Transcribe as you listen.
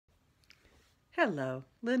Hello,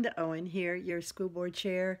 Linda Owen here, your school board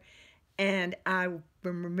chair, and I'm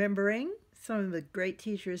remembering some of the great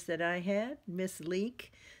teachers that I had. Miss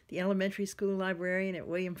Leek, the elementary school librarian at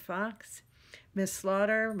William Fox, Miss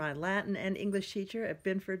Slaughter, my Latin and English teacher at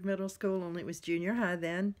Binford Middle School, only it was junior high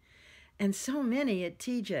then, and so many at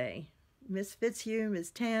TJ, Miss Fitzhugh, Miss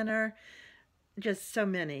Tanner, just so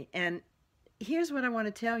many. And here's what I want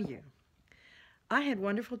to tell you. I had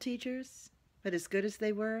wonderful teachers, but as good as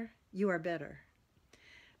they were, you are better.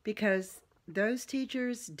 Because those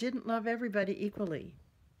teachers didn't love everybody equally,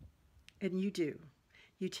 and you do.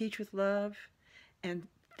 You teach with love, and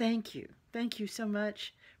thank you. Thank you so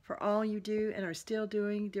much for all you do and are still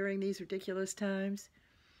doing during these ridiculous times.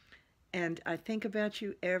 And I think about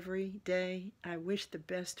you every day. I wish the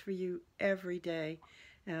best for you every day,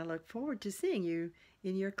 and I look forward to seeing you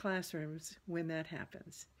in your classrooms when that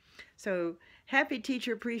happens. So happy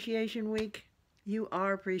Teacher Appreciation Week. You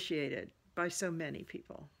are appreciated by so many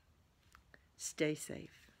people. Stay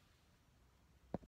safe.